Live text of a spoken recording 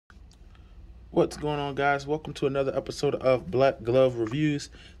What's going on, guys? Welcome to another episode of Black Glove Reviews.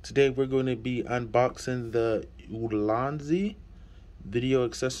 Today we're going to be unboxing the Ulanzi Video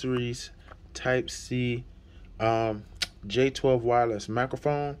Accessories Type-C J12 wireless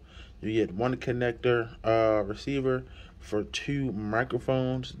microphone. You get one connector receiver for two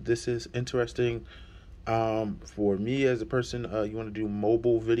microphones. This is interesting for me as a person. You want to do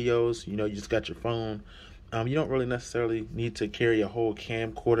mobile videos. You just got your phone. You don't really necessarily need to carry a whole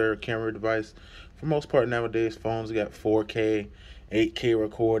camcorder or camera device. For most part nowadays, phones got 4K, 8K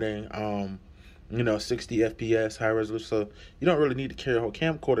recording, 60 FPS, high resolution. So you don't really need to carry a whole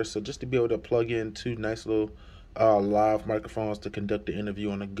camcorder. So just to be able to plug in two nice little live microphones to conduct the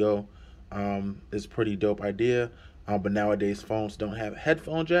interview on the go is a pretty dope idea. But nowadays phones don't have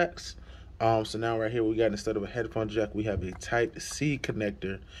headphone jacks. So now right here we got, instead of a headphone jack, we have a Type-C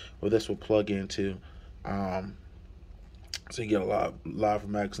connector where this will plug into. So you get a lot of live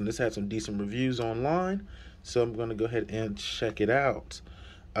mics, and this had some decent reviews online, so I'm gonna go ahead and check it out.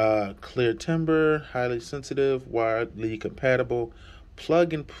 Clear timbre, highly sensitive, widely compatible,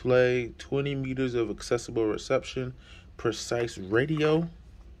 plug and play, 20 meters of accessible reception, precise radio,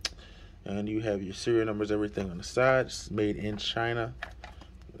 and you have your serial numbers, everything on the side. It's made in China at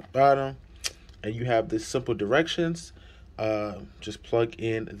the bottom, and you have the simple directions. Just plug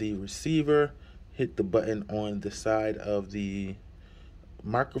in the receiver, hit the button on the side of the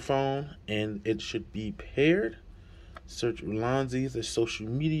microphone, and it should be paired. Search Ulanzi, the social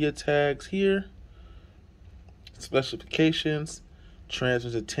media tags here. Specifications: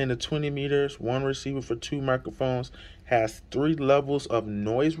 transmits at 10 to 20 meters, one receiver for two microphones, has 3 levels of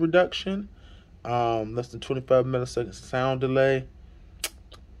noise reduction, less than 25 milliseconds sound delay,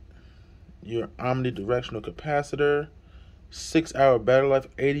 your omnidirectional capacitor, 6-hour battery life,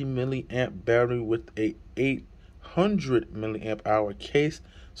 80 milliamp battery with a 800 milliamp hour case.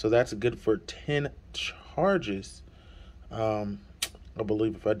 So that's good for 10 charges. I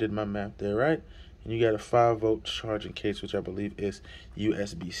believe, if I did my math there right. And you got a 5-volt charging case, which I believe is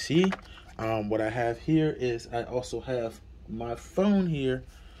USB-C. What I have here is I also have my phone here,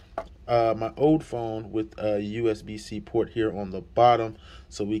 my old phone with a USB-C port here on the bottom,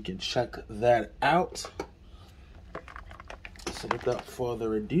 so we can check that out. So without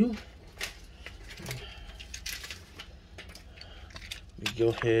further ado, let me go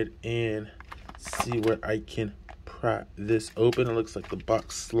ahead and see where I can pry this open. It looks like the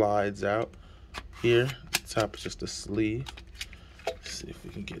box slides out here. The top is just a sleeve. Let's see if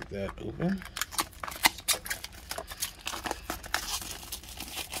we can get that open.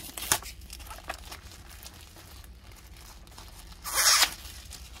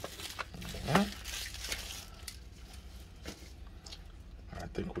 I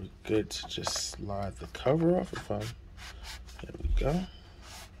think we're good to just slide the cover off. There we go. In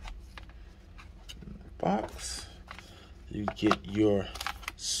the box, you get your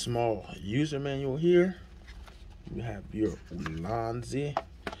small user manual here. You have your Ulanzi.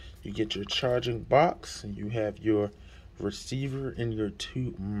 You get your charging box, and you have your receiver and your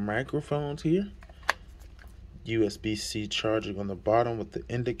 2 microphones here. USB-C charging on the bottom with the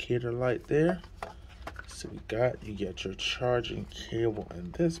indicator light there. So you get your charging cable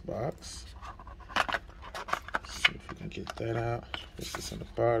in this box. See if we can get that out. This is in the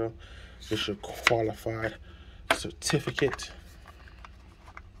bottom. It's your qualified certificate.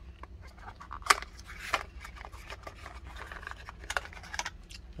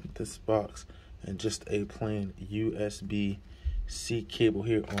 In this box, and just a plain USB-C cable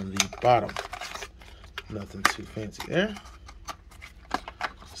here on the bottom. Nothing too fancy there.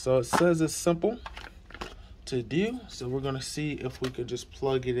 So it says it's simple to do, so we're gonna see if we could just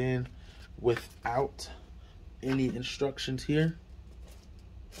plug it in without any instructions here.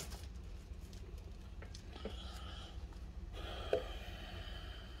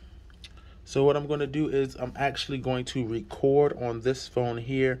 So what I'm going to do is I'm actually going to record on this phone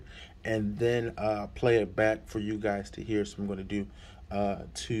here, and then play it back for you guys to hear. So I'm going to do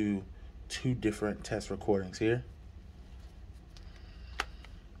two different test recordings here.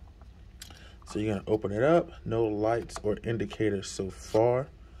 So you're going to open it up. No lights or indicators so far.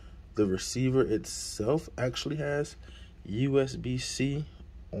 The receiver itself actually has USB-C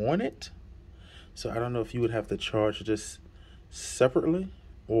on it. So I don't know if you would have to charge this separately,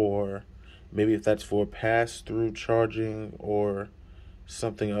 or maybe if that's for pass-through charging or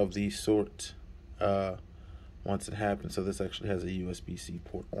something of the sort once it happens. So this actually has a USB-C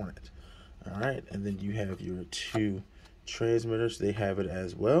port on it. All right, and then you have your 2 transmitters. They have it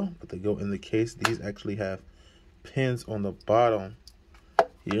as well, but they go in the case. These actually have pins on the bottom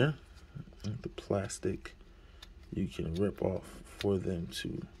here. The plastic you can rip off for them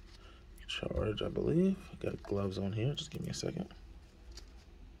to charge, I believe. Got gloves on here. Just give me a second.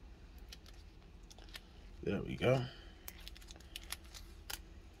 There we go.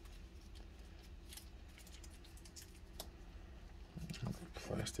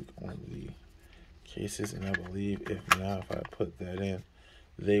 Plastic on the cases, and I believe if I put that in,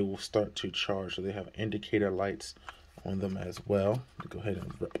 they will start to charge. So they have indicator lights on them as well. Go ahead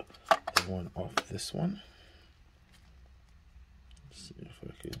and rip the one off this one. Let's see if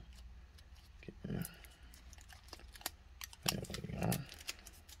I could get in. There we go.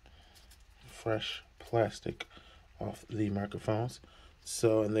 Fresh plastic off the microphones.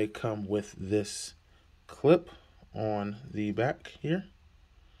 So, and they come with this clip on the back here.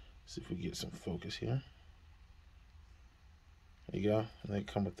 See if we get some focus here. There you go. And they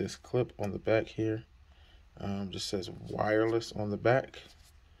come with this clip on the back here. Just says wireless on the back.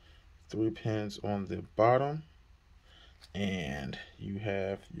 3 pins on the bottom. And you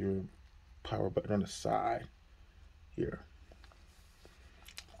have your power button on the side here.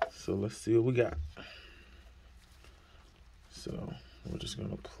 So let's see what we got. So we're just going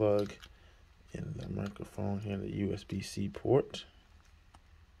to plug in the microphone here in the USB-C port.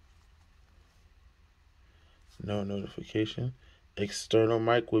 No notification. External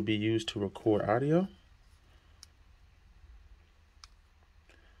mic would be used to record audio.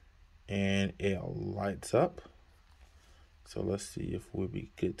 And it lights up. So let's see if we'll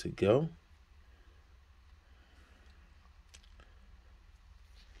be good to go.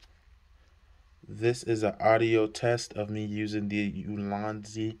 This is an audio test of me using the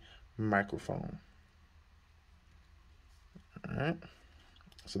Ulanzi microphone. All right.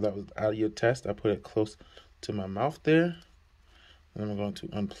 So that was the audio test. I put it close to my mouth there. And I'm going to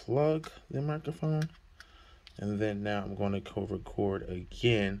unplug the microphone. And then now I'm going to go record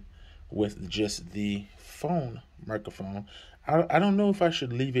again with just the phone microphone. I don't know if I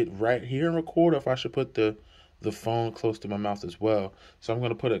should leave it right here and record, or if I should put the phone close to my mouth as well. So I'm going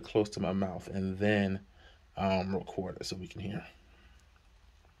to put it close to my mouth and then record it so we can hear.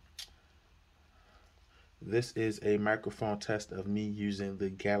 This is a microphone test of me using the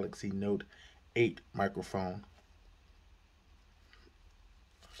Galaxy Note 8 microphone.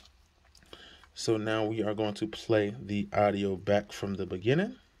 So now we are going to play the audio back from the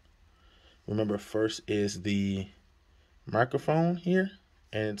beginning. Remember, first is the microphone here,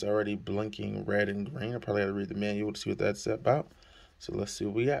 and it's already blinking red and green. I probably have to read the manual to see what that's about. So let's see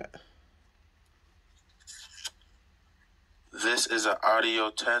what we got. This is an audio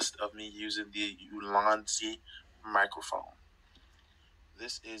test of me using the Ulanzi microphone.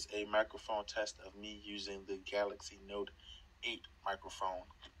 This is a microphone test of me using the Galaxy Note 8 microphone.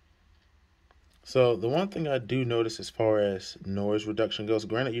 So the one thing I do notice as far as noise reduction goes,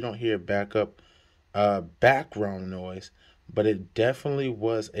 granted you don't hear background noise, but it definitely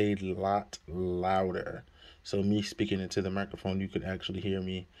was a lot louder. So me speaking into the microphone, you could actually hear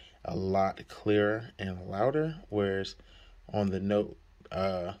me a lot clearer and louder, whereas on the Note,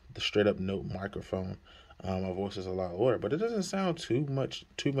 the straight up Note microphone, my voice is a lot louder, but it doesn't sound too much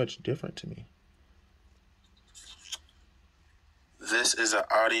different to me. This is an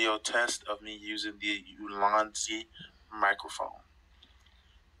audio test of me using the Ulanzi microphone.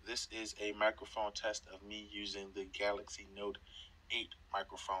 This is a microphone test of me using the Galaxy Note 8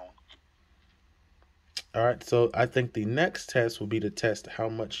 microphone. All right, so I think the next test will be to test how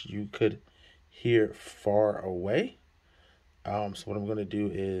much you could hear far away. So what I'm going to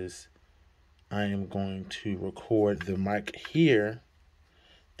do is I am going to record the mic here.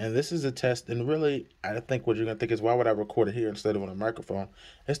 And this is a test, and really, I think what you're going to think is, why would I record it here instead of on a microphone?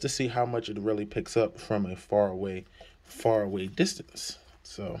 It's to see how much it really picks up from a far away distance.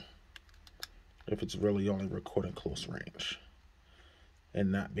 So, if it's really only recording close range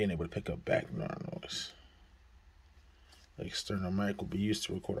and not being able to pick up background noise. The external mic will be used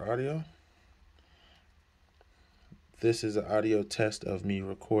to record audio. This is an audio test of me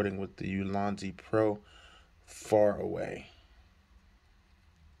recording with the Ulanzi Pro far away.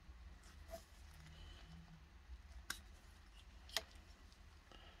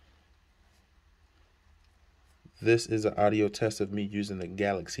 This is an audio test of me using the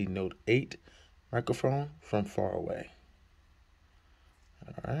Galaxy Note 8 microphone from far away.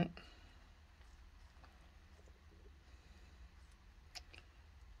 All right.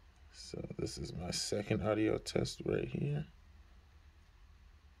 So this is my second audio test right here.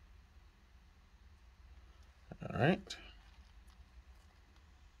 All right.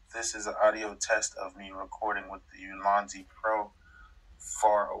 This is an audio test of me recording with the Ulanzi Pro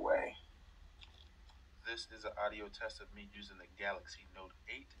far away. This is an audio test of me using the Galaxy Note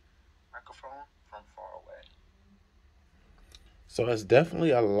 8 microphone from far away. So it's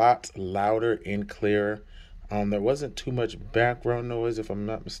definitely a lot louder and clearer. There wasn't too much background noise, if I'm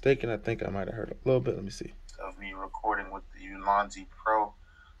not mistaken. I think I might have heard a little bit. Let me see. Of me recording with the Ulanzi Pro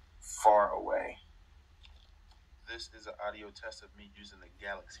far away. This is an audio test of me using the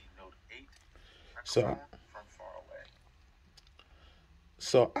Galaxy Note 8 microphone from far away.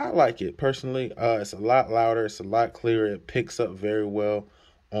 So I like it personally. It's a lot louder. It's a lot clearer. It picks up very well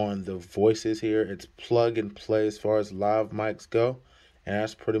on the voices here. It's plug and play as far as live mics go. And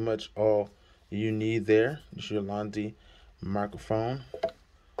that's pretty much all you need there. It's your Ulanzi microphone.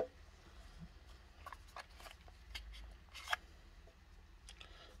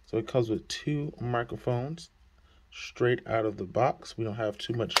 So it comes with 2 microphones straight out of the box. We don't have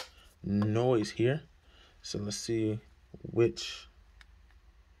too much noise here. So let's see which.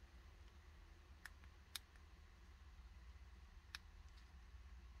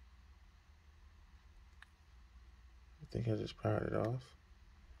 I think I just powered it off.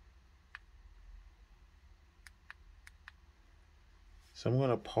 So I'm going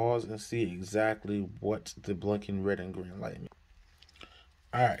to pause and see exactly what the blinking red and green light means.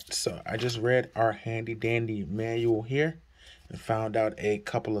 Alright, so I just read our handy dandy manual here and found out a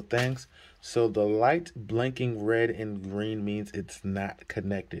couple of things. So the light blinking red and green means it's not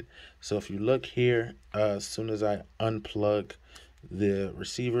connected. So if you look here, as soon as I unplug the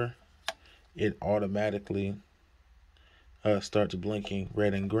receiver, it automatically starts blinking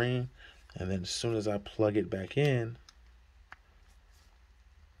red and green. And then as soon as I plug it back in,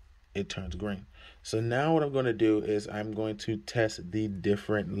 it turns green. So now what I'm going to do is I'm going to test the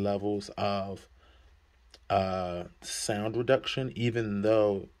different levels of sound reduction, even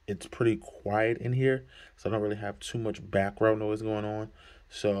though it's pretty quiet in here. So I don't really have too much background noise going on.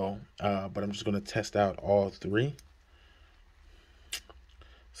 So, but I'm just going to test out all 3.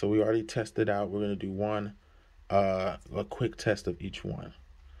 So we already tested out. We're going to do one, a quick test of each one.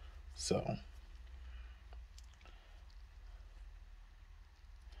 So.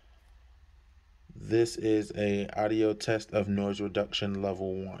 This is a audio test of noise reduction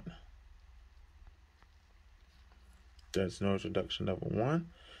level 1. That's noise reduction level 1.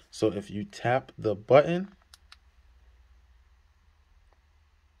 So if you tap the button,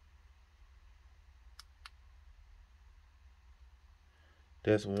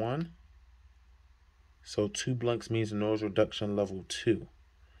 that's 1. So 2 blinks means noise reduction level 2.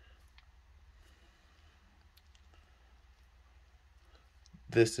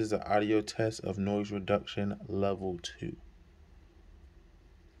 This is an audio test of noise reduction level 2.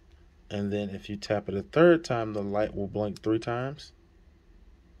 And then if you tap it a 3rd time, the light will blink 3 times.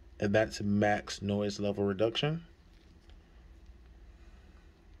 And that's max noise level reduction.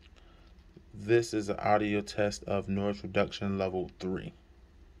 This is an audio test of noise reduction level 3.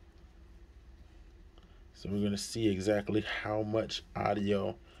 So we're going to see exactly how much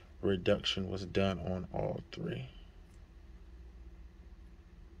audio reduction was done on all 3.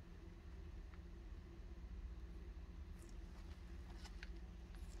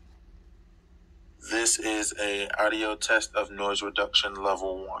 This is an audio test of noise reduction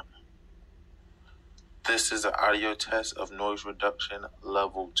level 1. This is an audio test of noise reduction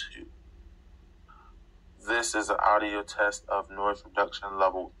level 2. This is an audio test of noise reduction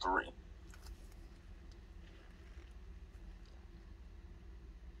level 3.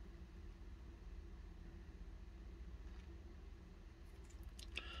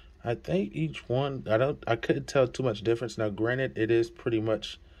 I think each one, I couldn't tell too much difference. Now granted, it is pretty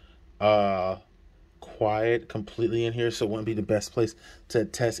much quiet completely in here, so it wouldn't be the best place to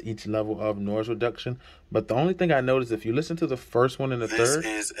test each level of noise reduction. But the only thing I noticed, if you listen to the first one and the third,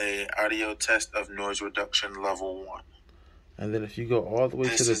 this is a audio test of noise reduction level 1. And then if you go all the way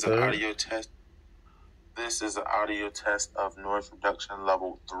to the third, audio test. This is an audio test of noise reduction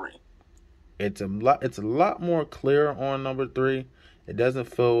level 3. It's a lot more clear on number 3. It doesn't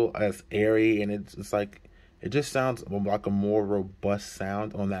feel as airy, and it's like it just sounds like a more robust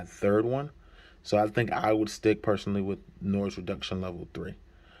sound on that 3rd one. So I think I would stick personally with noise reduction level 3.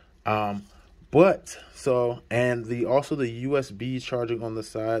 Also the USB charging on the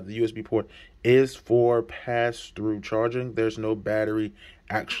side, the USB port is for pass-through charging. There's no battery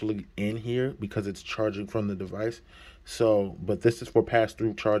actually in here because it's charging from the device. So, but this is for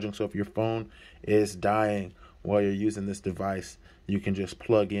pass-through charging. So if your phone is dying while you're using this device, you can just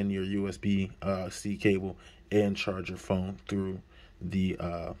plug in your USB-C cable and charge your phone through the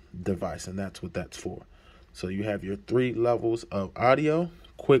device, and that's what that's for. So you have your 3 levels of audio,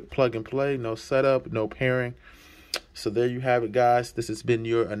 quick plug and play, no setup, no pairing. So there you have it, guys. This has been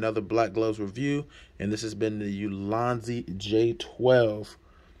another Black Gloves review, and this has been the Ulanzi J12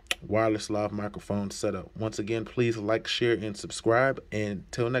 wireless live microphone setup. Once again, please like, share, and subscribe. And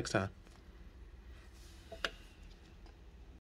till next time.